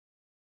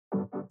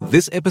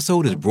This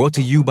episode is brought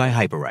to you by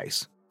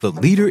Hyperice, the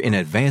leader in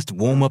advanced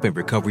warm-up and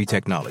recovery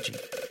technology.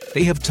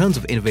 They have tons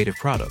of innovative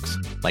products,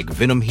 like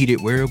Venom-heated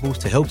wearables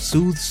to help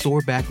soothe sore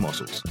back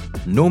muscles,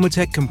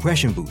 Normatec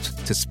compression boots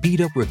to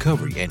speed up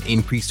recovery and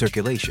increase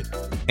circulation,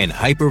 and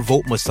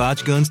Hypervolt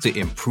massage guns to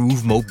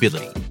improve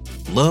mobility.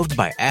 Loved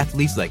by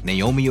athletes like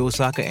Naomi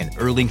Osaka and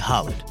Erling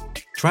Haaland.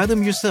 Try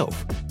them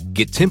yourself.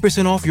 Get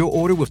 10% off your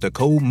order with the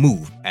code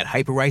MOVE at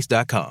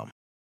Hyperice.com.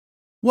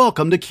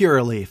 Welcome to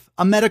Curaleaf,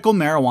 a medical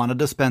marijuana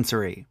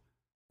dispensary.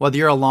 Whether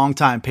you're a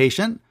longtime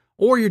patient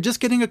or you're just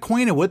getting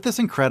acquainted with this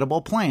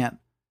incredible plant,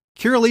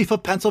 Curaleaf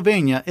of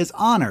Pennsylvania is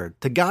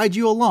honored to guide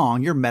you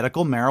along your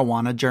medical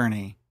marijuana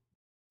journey.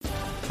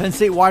 Penn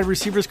State wide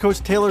receivers coach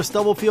Taylor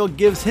Stubblefield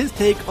gives his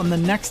take on the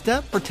next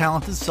step for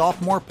talented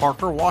sophomore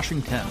Parker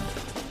Washington.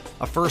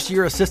 A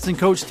first-year assistant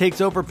coach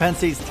takes over Penn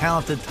State's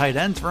talented tight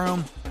ends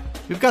room.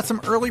 We've got some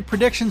early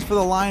predictions for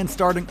the Lions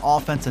starting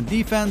offense and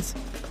defense.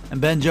 And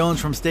Ben Jones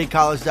from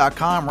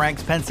StateCollege.com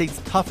ranks Penn State's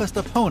toughest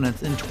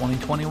opponents in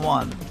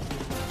 2021.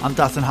 I'm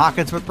Dustin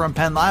Hawkins with From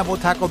Penn Live. We'll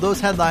tackle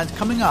those headlines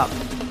coming up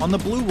on the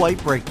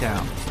Blue-White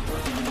Breakdown.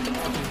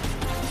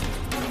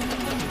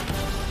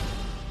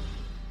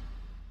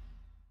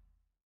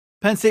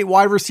 Penn State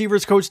wide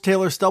receivers coach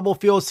Taylor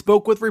Stubblefield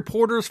spoke with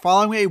reporters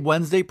following a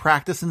Wednesday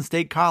practice in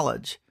State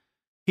College.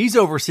 He's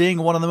overseeing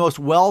one of the most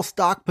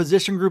well-stocked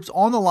position groups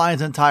on the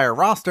Lions' entire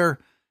roster,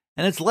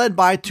 and it's led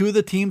by two of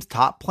the team's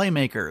top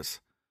playmakers.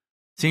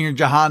 Senior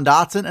Jahan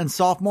Dotson and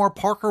sophomore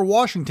Parker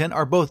Washington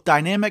are both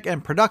dynamic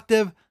and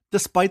productive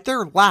despite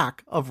their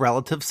lack of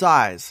relative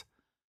size.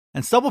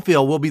 And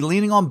Stubblefield will be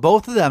leaning on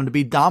both of them to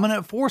be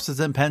dominant forces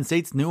in Penn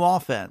State's new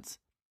offense.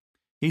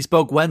 He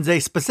spoke Wednesday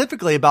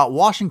specifically about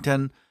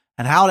Washington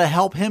and how to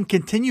help him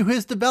continue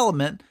his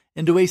development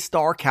into a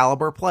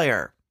star-caliber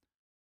player.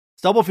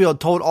 Stubblefield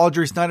told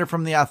Audrey Snyder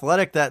from The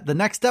Athletic that the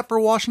next step for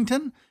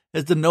Washington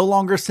is to no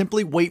longer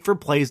simply wait for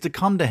plays to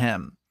come to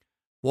him.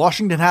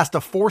 Washington has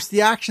to force the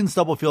action,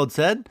 Stubblefield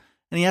said,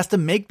 and he has to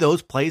make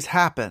those plays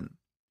happen.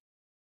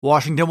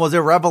 Washington was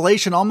a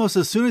revelation almost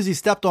as soon as he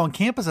stepped on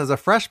campus as a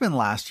freshman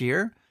last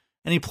year,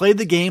 and he played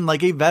the game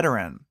like a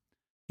veteran.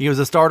 He was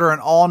a starter in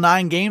all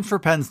 9 games for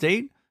Penn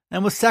State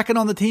and was second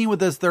on the team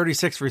with his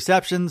 36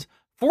 receptions,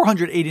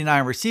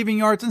 489 receiving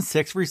yards, and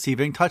 6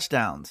 receiving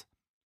touchdowns.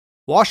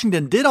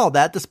 Washington did all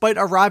that despite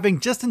arriving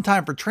just in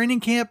time for training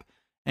camp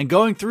and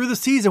going through the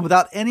season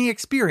without any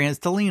experience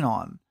to lean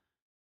on.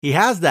 He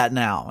has that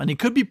now, and he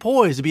could be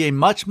poised to be a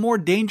much more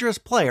dangerous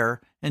player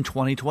in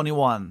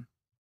 2021.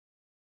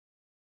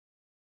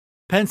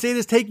 Penn State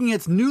is taking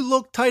its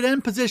new-look tight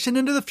end position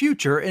into the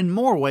future in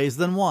more ways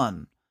than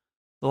one.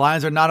 The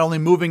Lions are not only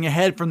moving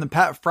ahead from the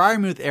Pat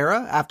Freiermuth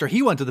era after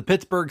he went to the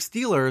Pittsburgh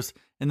Steelers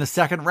in the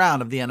second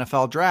round of the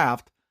NFL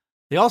Draft,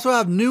 they also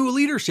have new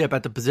leadership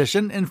at the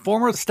position in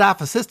former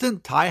staff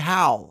assistant Ty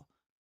Howell.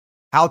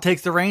 Howell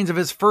takes the reins of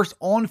his first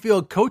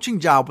on-field coaching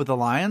job with the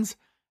Lions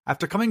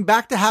after coming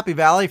back to Happy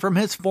Valley from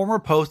his former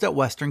post at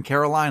Western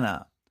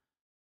Carolina.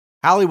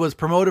 Howell was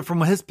promoted from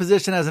his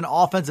position as an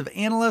offensive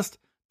analyst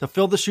to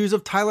fill the shoes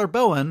of Tyler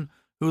Bowen,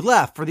 who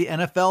left for the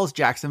NFL's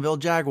Jacksonville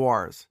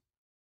Jaguars.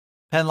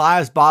 Penn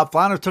Live's Bob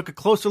Flounder took a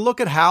closer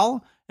look at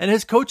Howell and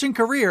his coaching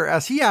career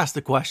as he asked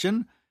the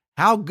question,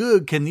 how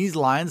good can these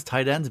Lions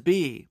tight ends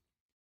be?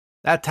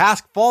 That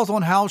task falls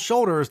on Howell's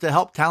shoulders to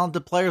help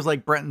talented players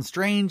like Brenton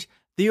Strange,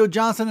 Theo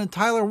Johnson, and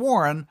Tyler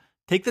Warren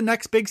take the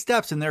next big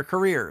steps in their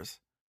careers.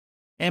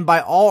 And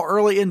by all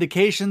early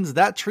indications,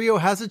 that trio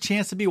has a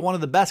chance to be one of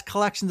the best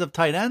collections of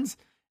tight ends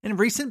in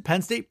recent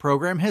Penn State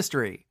program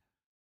history.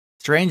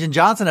 Strange and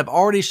Johnson have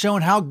already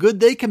shown how good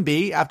they can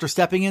be after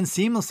stepping in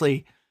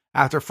seamlessly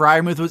after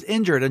Freiermuth was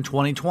injured in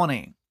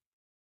 2020.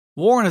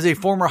 Warren is a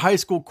former high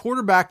school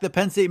quarterback that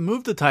Penn State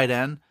moved to tight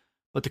end,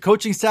 but the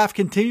coaching staff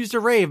continues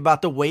to rave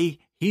about the way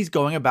he's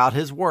going about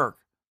his work.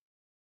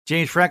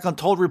 James Franklin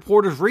told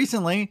reporters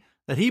recently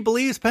that he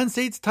believes Penn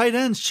State's tight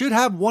ends should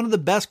have one of the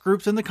best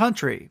groups in the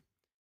country.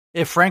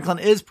 If Franklin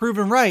is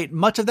proven right,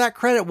 much of that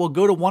credit will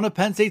go to one of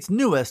Penn State's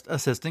newest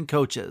assistant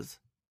coaches.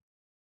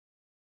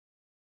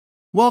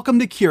 Welcome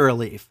to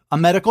Curaleaf, a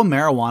medical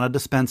marijuana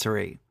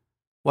dispensary.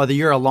 Whether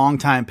you're a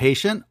longtime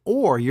patient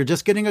or you're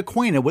just getting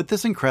acquainted with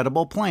this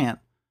incredible plant,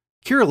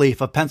 Curaleaf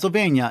of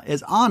Pennsylvania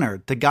is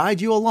honored to guide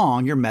you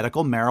along your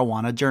medical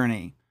marijuana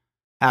journey.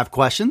 Have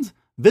questions?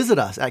 Visit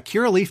us at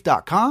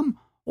Curaleaf.com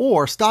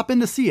or stop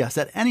in to see us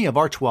at any of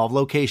our 12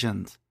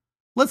 locations.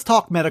 Let's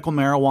talk medical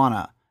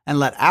marijuana and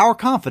let our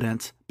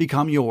confidence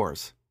become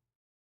yours.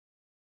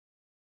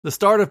 The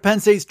start of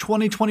Penn State's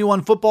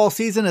 2021 football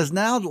season is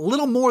now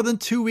little more than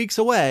 2 weeks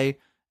away,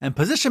 and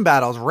position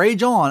battles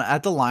rage on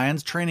at the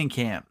Lions training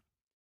camp.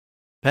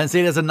 Penn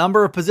State has a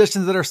number of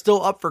positions that are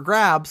still up for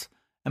grabs,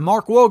 and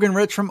Mark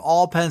Wogenrich from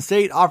All Penn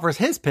State offers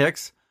his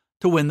picks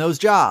to win those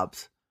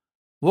jobs.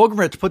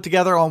 Wogenrich put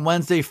together on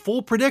Wednesday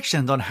full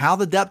predictions on how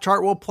the depth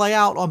chart will play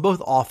out on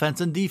both offense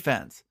and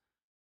defense.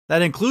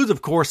 That includes,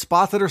 of course,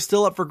 spots that are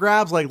still up for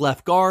grabs like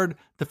left guard,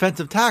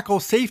 defensive tackle,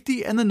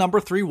 safety, and the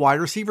number 3 wide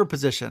receiver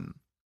position.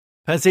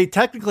 Penn State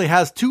technically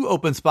has 2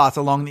 open spots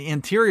along the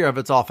interior of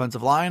its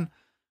offensive line,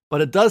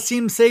 but it does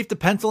seem safe to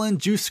pencil in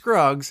Juice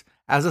Scruggs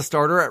as a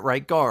starter at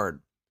right guard.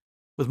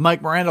 With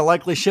Mike Miranda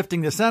likely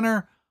shifting to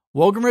center,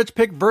 Wogenrich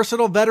picked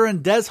versatile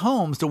veteran Des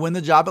Holmes to win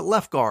the job at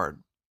left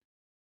guard.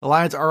 The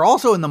Lions are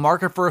also in the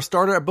market for a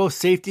starter at both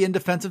safety and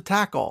defensive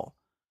tackle.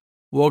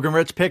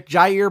 Wogenrich picked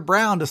Jair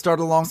Brown to start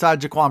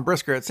alongside Jaquan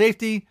Brisker at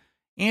safety,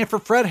 and for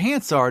Fred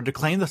Hansard to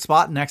claim the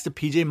spot next to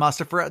PJ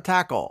Mustipher at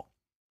tackle.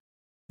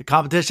 The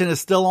competition is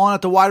still on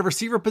at the wide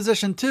receiver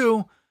position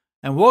too,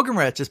 and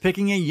Wogenrich is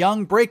picking a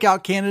young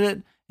breakout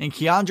candidate in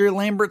Keandre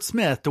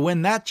Lambert-Smith to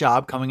win that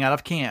job coming out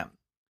of camp.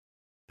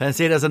 Penn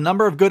State has a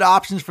number of good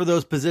options for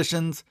those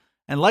positions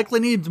and likely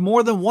needs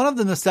more than one of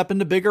them to step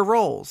into bigger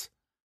roles.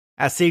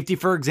 At safety,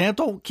 for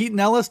example, Keaton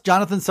Ellis,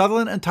 Jonathan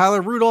Sutherland, and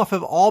Tyler Rudolph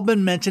have all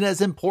been mentioned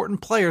as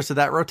important players to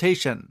that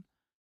rotation.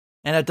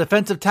 And at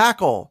defensive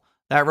tackle,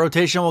 that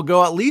rotation will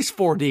go at least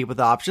 4 deep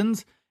with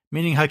options,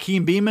 meaning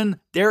Hakeem Beamon,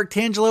 Derek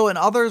Tangelo, and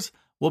others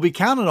will be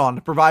counted on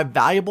to provide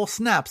valuable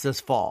snaps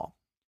this fall.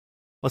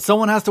 But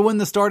someone has to win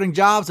the starting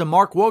jobs, and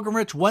Mark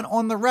Wogenrich went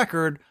on the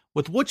record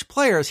with which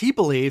players he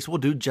believes will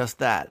do just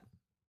that.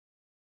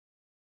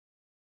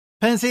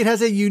 Penn State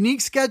has a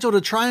unique schedule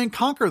to try and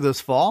conquer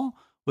this fall,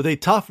 with a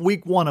tough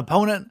Week 1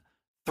 opponent,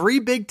 3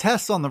 big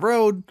tests on the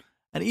road,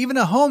 and even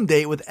a home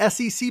date with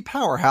SEC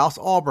powerhouse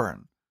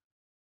Auburn.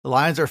 The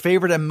Lions are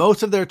favored in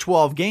most of their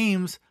 12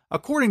 games,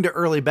 according to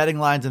early betting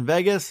lines in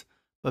Vegas,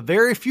 but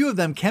very few of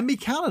them can be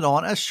counted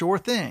on as sure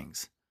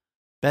things.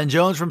 Ben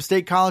Jones from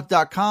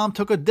StateCollege.com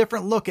took a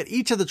different look at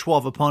each of the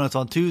 12 opponents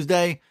on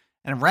Tuesday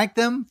and ranked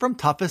them from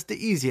toughest to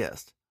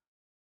easiest.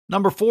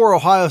 Number 4,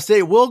 Ohio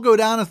State will go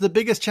down as the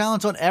biggest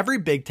challenge on every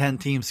Big Ten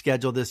team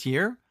schedule this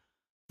year.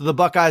 So the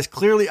Buckeyes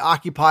clearly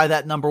occupy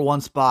that number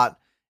 1 spot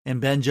in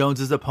Ben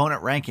Jones's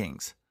opponent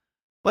rankings.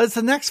 But it's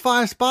the next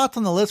 5 spots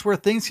on the list where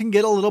things can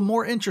get a little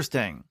more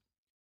interesting.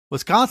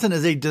 Wisconsin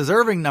is a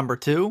deserving number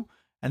 2,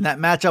 and that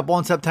matchup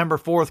on September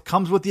 4th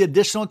comes with the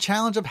additional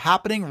challenge of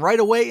happening right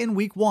away in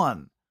Week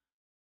 1.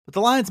 But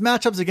the Lions'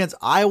 matchups against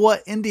Iowa,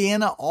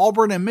 Indiana,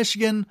 Auburn, and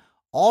Michigan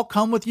all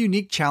come with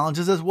unique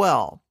challenges as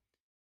well.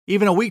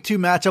 Even a Week 2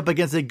 matchup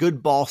against a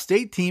good Ball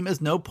State team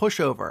is no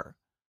pushover.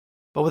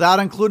 But without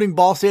including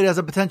Ball State as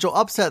a potential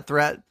upset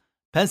threat,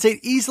 Penn State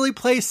easily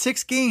plays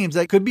 6 games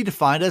that could be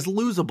defined as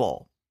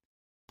losable.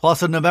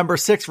 Plus, a November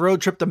 6th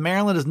road trip to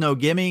Maryland is no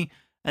gimme,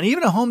 and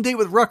even a home date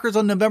with Rutgers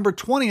on November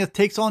 20th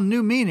takes on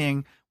new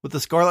meaning, with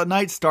the Scarlet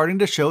Knights starting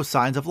to show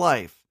signs of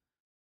life.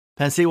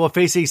 Penn State will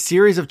face a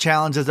series of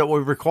challenges that will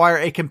require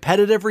a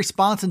competitive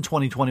response in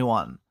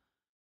 2021.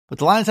 But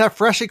the Lions have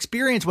fresh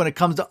experience when it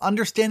comes to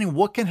understanding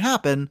what can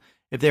happen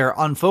if they are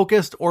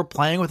unfocused or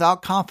playing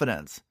without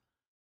confidence.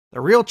 The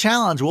real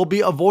challenge will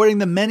be avoiding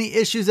the many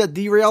issues that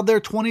derailed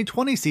their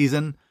 2020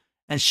 season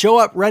and show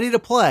up ready to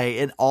play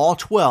in all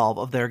 12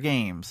 of their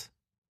games.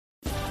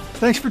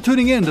 Thanks for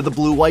tuning in to the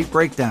Blue White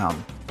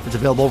Breakdown. It's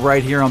available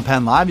right here on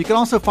Penn Live. You can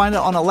also find it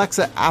on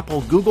Alexa,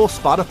 Apple, Google,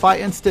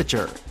 Spotify, and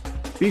Stitcher.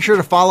 Be sure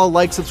to follow,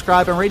 like,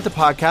 subscribe, and rate the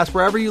podcast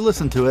wherever you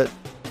listen to it,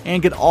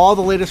 and get all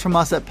the latest from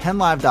us at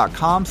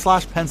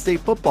PennLive.com/Penn State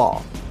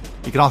Football.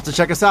 You can also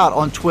check us out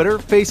on Twitter,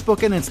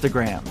 Facebook, and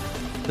Instagram.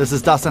 This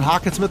is Dustin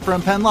Hockensmith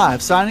from Penn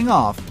Live signing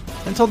off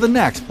until the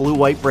next Blue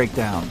White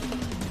Breakdown.